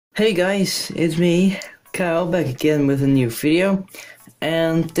Hey guys, it's me, Kyle, back again with a new video.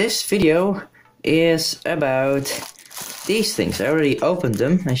 And this video is about these things. I already opened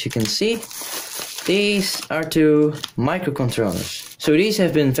them, as you can see. These are two microcontrollers. So these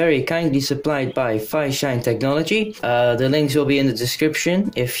have been very kindly supplied by Phishine Technology. The links will be in the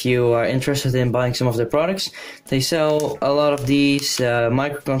description if you are interested in buying some of their products. They sell a lot of these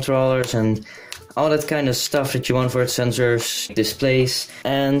microcontrollers and all that kind of stuff that you want for sensors, displays,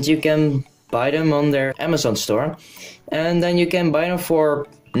 and you can buy them on their Amazon store. And then you can buy them for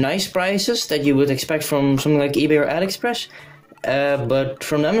nice prices that you would expect from something like eBay or AliExpress. But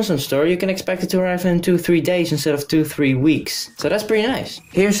from the Amazon store you can expect it to arrive in 2-3 days instead of 2-3 weeks. So that's pretty nice.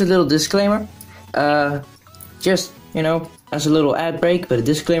 Here's a little disclaimer. Just, you know, as a little ad break, but a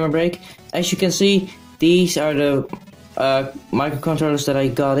disclaimer break. As you can see, these are the microcontrollers that I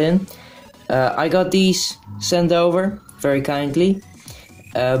got in. I got these sent over very kindly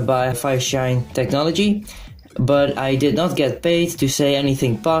by Phishine Technology, but I did not get paid to say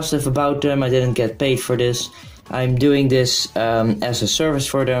anything positive about them. I didn't get paid for this. I'm doing this as a service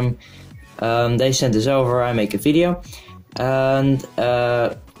for them. They sent this over, I make a video, and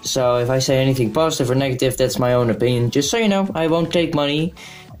so if I say anything positive or negative, that's my own opinion. Just so you know, I won't take money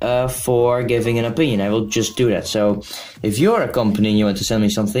for giving an opinion. I will just do that. So if you're a company and you want to send me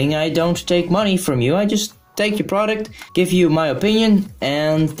something, I don't take money from you. I just take your product, give you my opinion,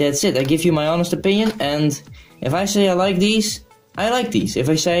 and that's it. I give you my honest opinion, and if I say I like these, I like these. If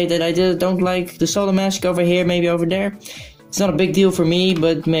I say that I don't like the solder mask over here, maybe over there, it's not a big deal for me,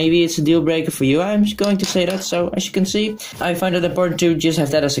 but maybe it's a deal breaker for you. I'm just going to say that. So as you can see, I find it important to just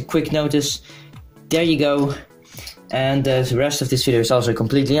have that as a quick notice. There you go. And the rest of this video is also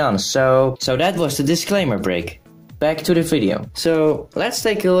completely honest. So that was the disclaimer break. Back to the video. So let's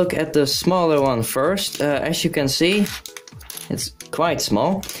take a look at the smaller one first. As you can see, it's quite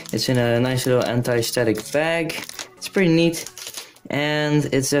small. It's in a nice little anti-static bag. It's pretty neat. And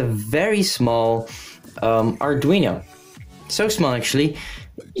it's a very small Arduino. So small actually,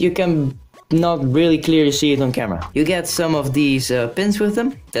 you can not really clearly see it on camera. You get some of these pins with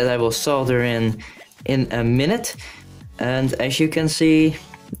them that I will solder in a minute. And as you can see,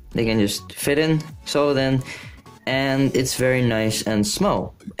 they can just fit in, solder in, and it's very nice and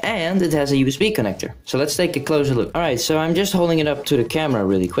small. And it has a USB connector. So let's take a closer look. Alright, so I'm just holding it up to the camera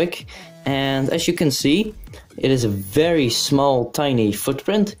really quick. And as you can see, it is a very small, tiny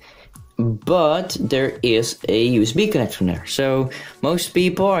footprint. But there is a USB connector in there. So most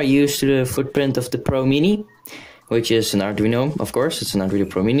people are used to the footprint of the Pro Mini, which is an Arduino, of course. It's an Arduino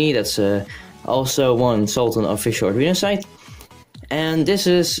Pro Mini. That's also one sold on the official Arduino site. And this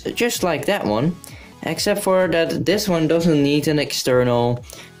is just like that one, except for that this one doesn't need an external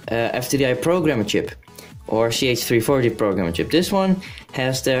FTDI programmer chip or CH340 programmer chip. This one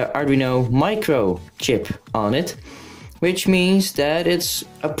has the Arduino Micro chip on it, which means that it's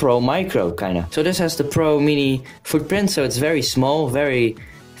a Pro Micro kinda. So this has the Pro Mini footprint, so it's very small, very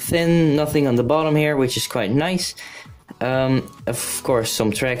thin, nothing on the bottom here, which is quite nice. Of course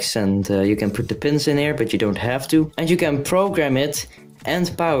some tracks, and you can put the pins in here, but you don't have to. And you can program it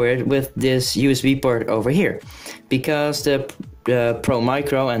and power it with this USB port over here, because the Pro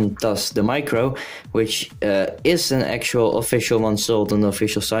Micro, and thus the Micro, which is an actual official one sold on the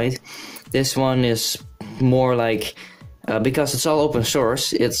official site. This one is more like, because it's all open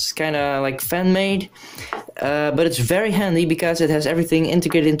source, it's kinda like fan-made, but it's very handy because it has everything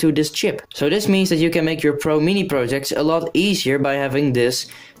integrated into this chip. So this means that you can make your Pro Mini projects a lot easier by having this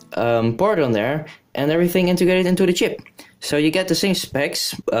port on there and everything integrated into the chip. So you get the same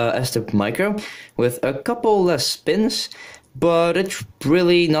specs as the Micro, with a couple less pins, but it's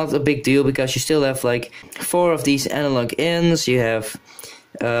really not a big deal because you still have like 4 of these analog ins. You have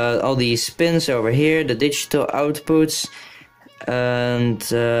all these pins over here, the digital outputs, and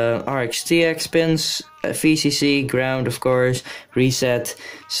RxTX pins, VCC, ground of course, reset.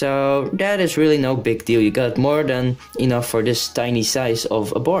 So that is really no big deal. You got more than enough for this tiny size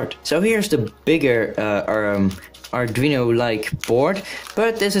of a board. So here's the bigger Arduino-like board,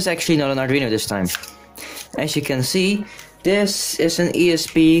 but this is actually not an Arduino this time. As you can see, this is an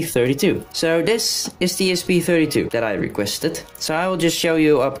ESP32. So this is the ESP32 that I requested. So I will just show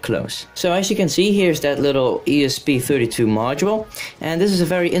you up close. So as you can see, here's that little ESP32 module. And this is a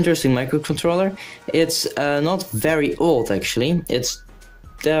very interesting microcontroller. It's not very old actually. It's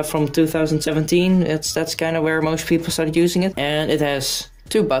from 2017. That's kind of where most people started using it. And it has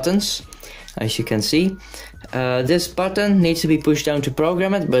 2 buttons, as you can see. This button needs to be pushed down to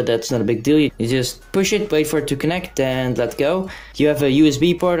program it, but that's not a big deal. You just push it, wait for it to connect, and let go. You have a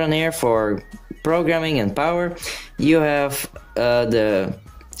USB port on here for programming and power. You have the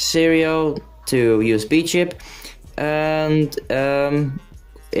serial to USB chip, and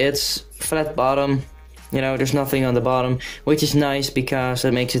it's flat bottom. You know, there's nothing on the bottom, which is nice because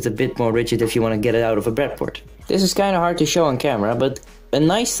it makes it a bit more rigid if you want to get it out of a breadboard. This is kind of hard to show on camera, but a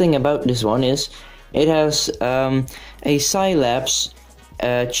nice thing about this one is it has a Scilabs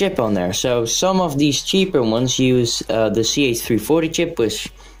chip on there. So some of these cheaper ones use the CH340 chip, which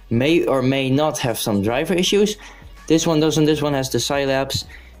may or may not have some driver issues. This one doesn't. This one has the Scilabs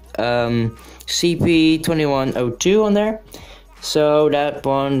CP2102 on there. So that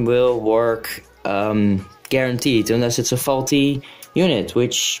one will work guaranteed, unless it's a faulty unit,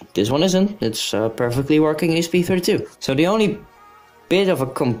 which this one isn't. It's perfectly working ESP32. So the only bit of a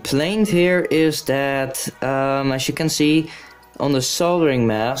complaint here is that, as you can see on the soldering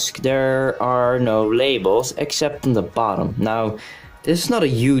mask, there are no labels except on the bottom. Now, this is not a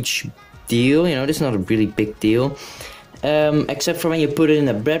huge deal, you know, this is not a really big deal, except for when you put it in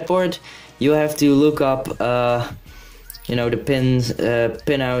a breadboard, you have to look up, you know, the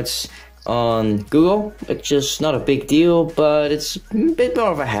pinouts on Google, which is not a big deal, but it's a bit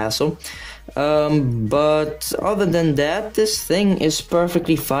more of a hassle. But other than that, this thing is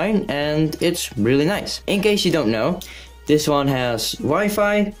perfectly fine and it's really nice. In case you don't know, this one has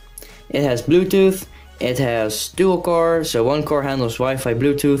Wi-Fi, it has Bluetooth, it has dual core, so one core handles Wi-Fi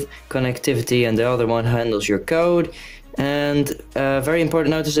Bluetooth connectivity and the other one handles your code. And very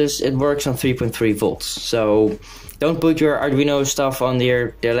important notice is it works on 3.3 volts. So don't put your Arduino stuff on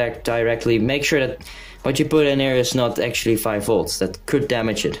there directly. Make sure that what you put in there is not actually 5 volts. That could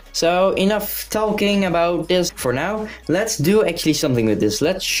damage it. So enough talking about this for now. Let's do actually something with this.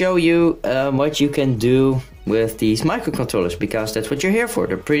 Let's show you what you can do with these microcontrollers, because that's what you're here for.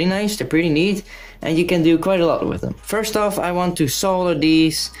 They're pretty nice, they're pretty neat, and you can do quite a lot with them. First off, I want to solder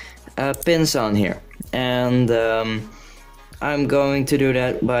these pins on here. And I'm going to do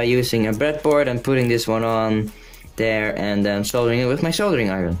that by using a breadboard and putting this one on there and then soldering it with my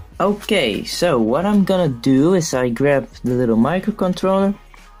soldering iron. Okay, so what I'm gonna do is I grab the little microcontroller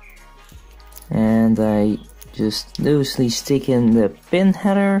and I just loosely stick in the pin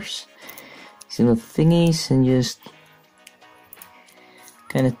headers, these little thingies, and just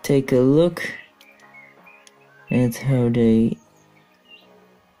kind of take a look at how they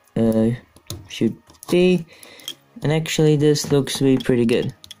should be. And actually this looks to be pretty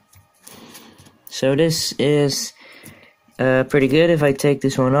good. So this is pretty good. If I take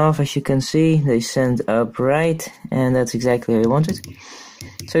this one off, as you can see, they send upright, and that's exactly how I want it.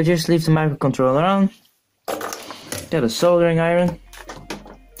 So just leave the microcontroller on. Got a soldering iron.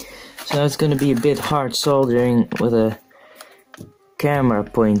 So it's going to be a bit hard soldering with a camera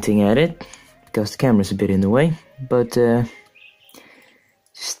pointing at it, because the camera's a bit in the way. But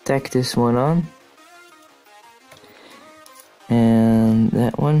stack this one on. And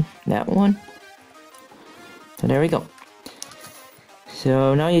that one. So there we go.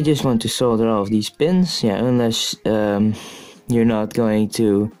 So now you just want to solder all of these pins, yeah, unless you're not going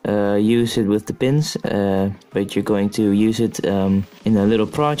to use it with the pins, but you're going to use it in a little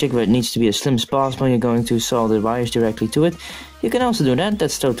project where it needs to be as slim as possible. You're going to solder wires directly to it. You can also do that,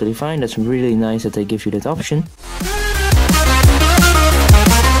 that's totally fine. That's really nice that they give you that option.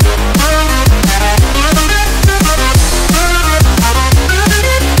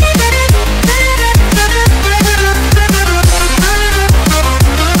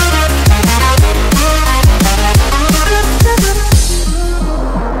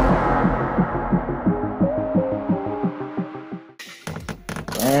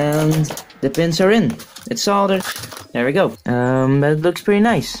 And the pins are in. It's soldered. There we go. That looks pretty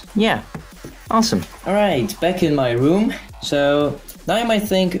nice. Yeah. Awesome. Alright, back in my room. So now you might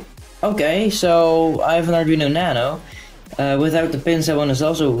think, okay, so I have an Arduino Nano. Without the pins, that one is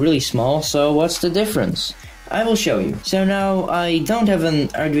also really small. So what's the difference? I will show you. So now I don't have an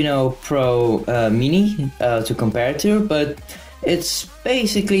Arduino Pro Mini to compare to, but it's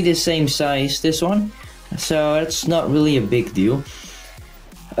basically the same size, this one. So it's not really a big deal.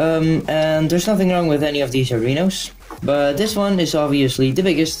 And there's nothing wrong with any of these Arduinos, but this one is obviously the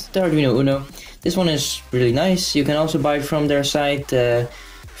biggest, the Arduino Uno. This one is really nice. You can also buy it from their site,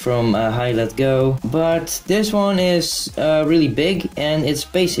 from Hi Let Go, but this one is really big and it's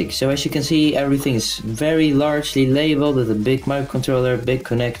basic. So as you can see, everything is very largely labeled with a big microcontroller, big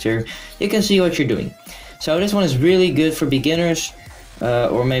connector. You can see what you're doing. So this one is really good for beginners,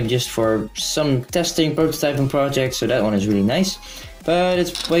 or maybe just for some testing, prototyping projects. So that one is really nice. But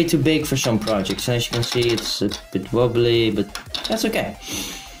it's way too big for some projects. As you can see, it's a bit wobbly, but that's okay.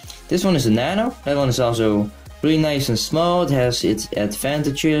 This one is a Nano. That one is also really nice and small. It has its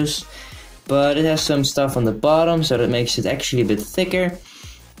advantages, but it has some stuff on the bottom, so that makes it actually a bit thicker.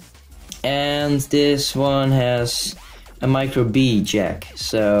 and this one has a micro B jack,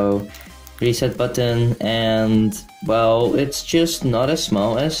 so reset button, and well, it's just not as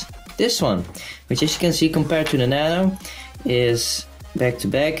small as this one, which, as you can see, compared to the Nano, is back to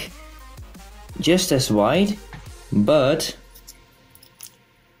back just as wide, but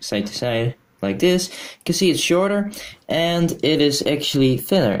side to side like this. You can see it's shorter, and it is actually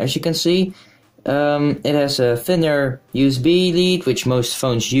thinner. As you can see, it has a thinner USB lead, which most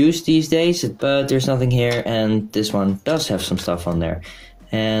phones use these days, but there's nothing here, and this one does have some stuff on there,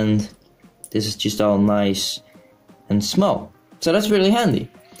 and this is just all nice and small, so that's really handy.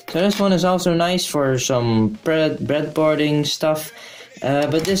 So this one is also nice for some breadboarding stuff,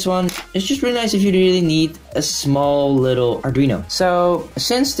 but this one is just really nice if you really need a small little Arduino. So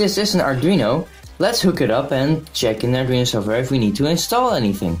since this is an Arduino, let's hook it up and check in the Arduino software if we need to install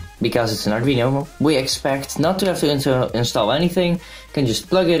anything. Because it's an Arduino, we expect not to have to install anything. You can just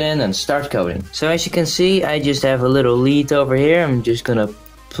plug it in and start coding. So as you can see, I just have a little lead over here. I'm just gonna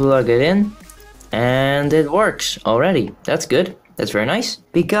plug it in, and it works already. That's good. That's very nice.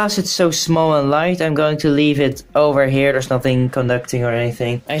 Because it's so small and light, I'm going to leave it over here. There's nothing conducting or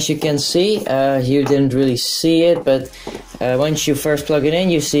anything. As you can see, you didn't really see it, but once you first plug it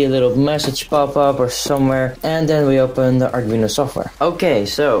in, you see a little message pop up or somewhere, and then we open the Arduino software. Okay,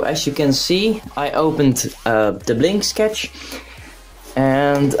 so as you can see, I opened the Blink sketch,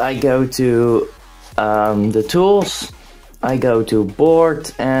 and I go to the tools. I go to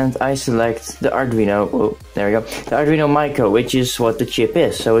board, and I select the Arduino. Oh, there we go. The Arduino Micro, which is what the chip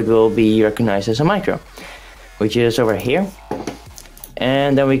is, so it will be recognized as a micro, which is over here.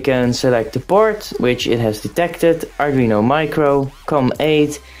 And then we can select the port, which it has detected, Arduino Micro,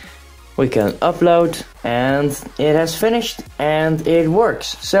 COM8. We can upload, and it has finished, and it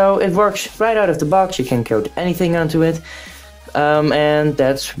works. So it works right out of the box. You can code anything onto it. And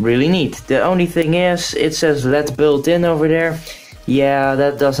that's really neat. The only thing is, it says LED built in over there. Yeah,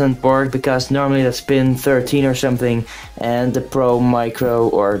 that doesn't work, because normally that's pin 13 or something, and the Pro Micro,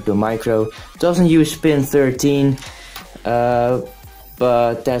 or the Micro, doesn't use pin 13.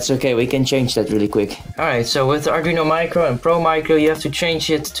 But that's okay, we can change that really quick. Alright, so with the Arduino Micro and Pro Micro, you have to change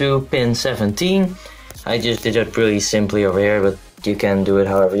it to pin 17. I just did it really simply over here, but you can do it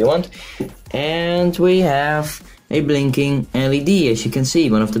however you want. And we have a blinking LED. As you can see,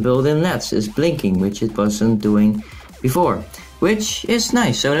 one of the built-in LEDs is blinking, which it wasn't doing before, which is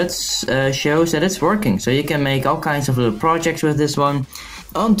nice. So that shows that it's working. So you can make all kinds of little projects with this one.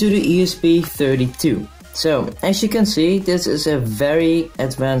 Onto the ESP32. So as you can see, this is a very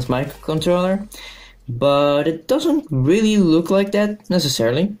advanced microcontroller, but it doesn't really look like that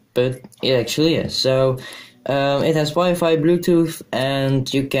necessarily, but it actually is. So it has Wi-Fi, Bluetooth,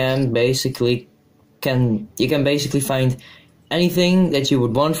 and you can basically find anything that you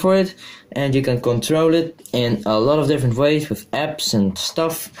would want for it, and you can control it in a lot of different ways with apps and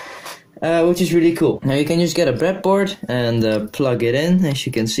stuff, which is really cool. Now you can just get a breadboard and plug it in. As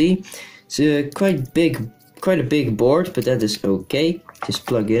you can see, it's quite a big board, but that is okay. Just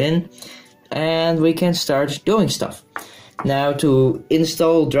plug it in, and we can start doing stuff. Now to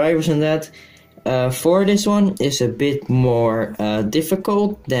install drivers and that for this one is a bit more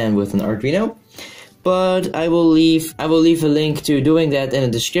difficult than with an Arduino. But I will leave a link to doing that in the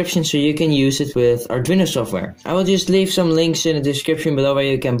description, so you can use it with Arduino software. I will just leave some links in the description below where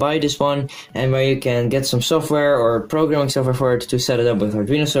you can buy this one, and where you can get some software or programming software for it to set it up with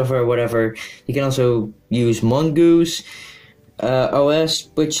Arduino software or whatever. You can also use Mongoose OS,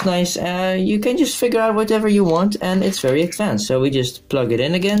 which is nice. You can just figure out whatever you want, and it's very advanced. So we just plug it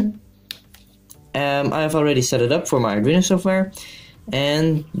in again. I've already set it up for my Arduino software,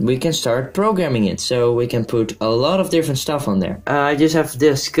 and we can start programming it. So we can put a lot of different stuff on there. I just have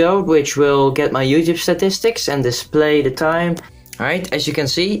this code which will get my YouTube statistics and display the time. Alright, as you can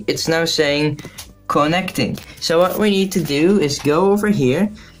see, it's now saying connecting. So what we need to do is go over here.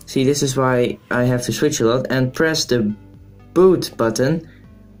 See, this is why I have to switch a lot, and press the boot button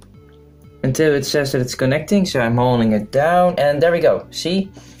until it says that it's connecting. So I'm holding it down, and there we go.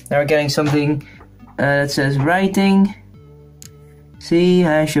 See, now we're getting something that says writing. See,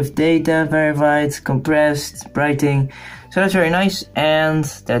 hash of data, verified, compressed, writing. So that's very nice, and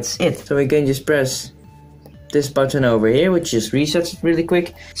that's it. So we can just press this button over here, which just resets it really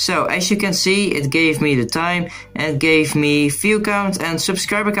quick. So as you can see, it gave me the time, and gave me view count and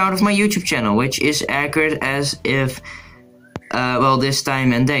subscriber count of my YouTube channel, which is accurate as if well, this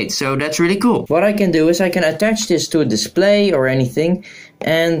time and date. So that's really cool. What I can do is I can attach this to a display or anything,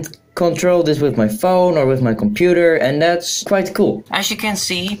 and control this with my phone or with my computer, and that's quite cool. As you can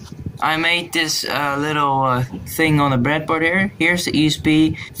see, I made this little thing on the breadboard here. Here's the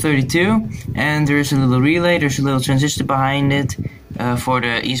ESP32, and there's a little relay, there's a little transistor behind it for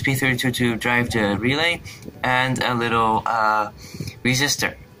the ESP32 to drive the relay, and a little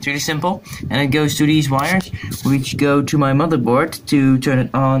resistor. It's really simple, and it goes to these wires, which go to my motherboard to turn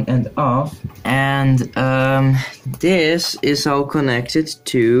it on and off. And this is all connected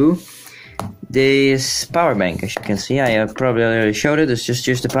to this power bank. As you can see, I probably already showed it. It's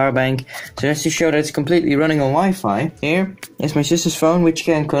just the power bank. So that's to show that it's completely running on Wi-Fi. Here is my sister's phone, which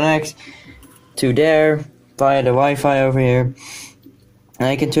can connect to there via the Wi-Fi over here. And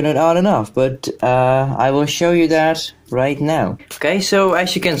I can turn it on and off, but I will show you that right now. Okay, so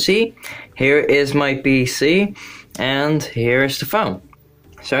as you can see, here is my PC, and here is the phone.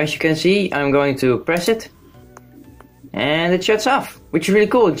 So as you can see, I'm going to press it, and it shuts off, which is really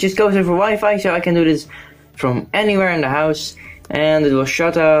cool. It just goes over Wi-Fi, so I can do this from anywhere in the house, and it will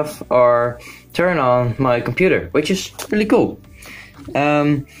shut off or turn on my computer, which is really cool.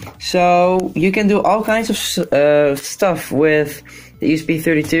 So you can do all kinds of stuff with the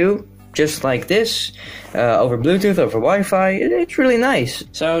ESP32, just like this, over Bluetooth, over Wi-Fi. It's really nice.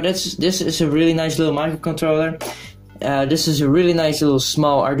 So this is a really nice little microcontroller. This is a really nice little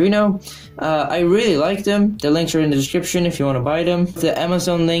small Arduino. I really like them. The links are in the description if you want to buy them. The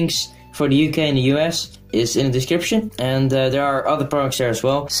Amazon links for the UK and the US is in the description, and there are other products there as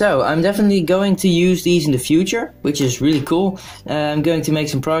well. So I'm definitely going to use these in the future, which is really cool. I'm going to make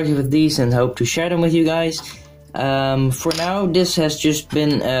some projects with these and hope to share them with you guys. For now, this has just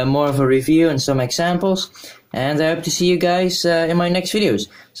been more of a review and some examples, and I hope to see you guys in my next videos.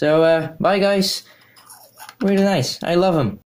 So bye guys, really nice, I love them.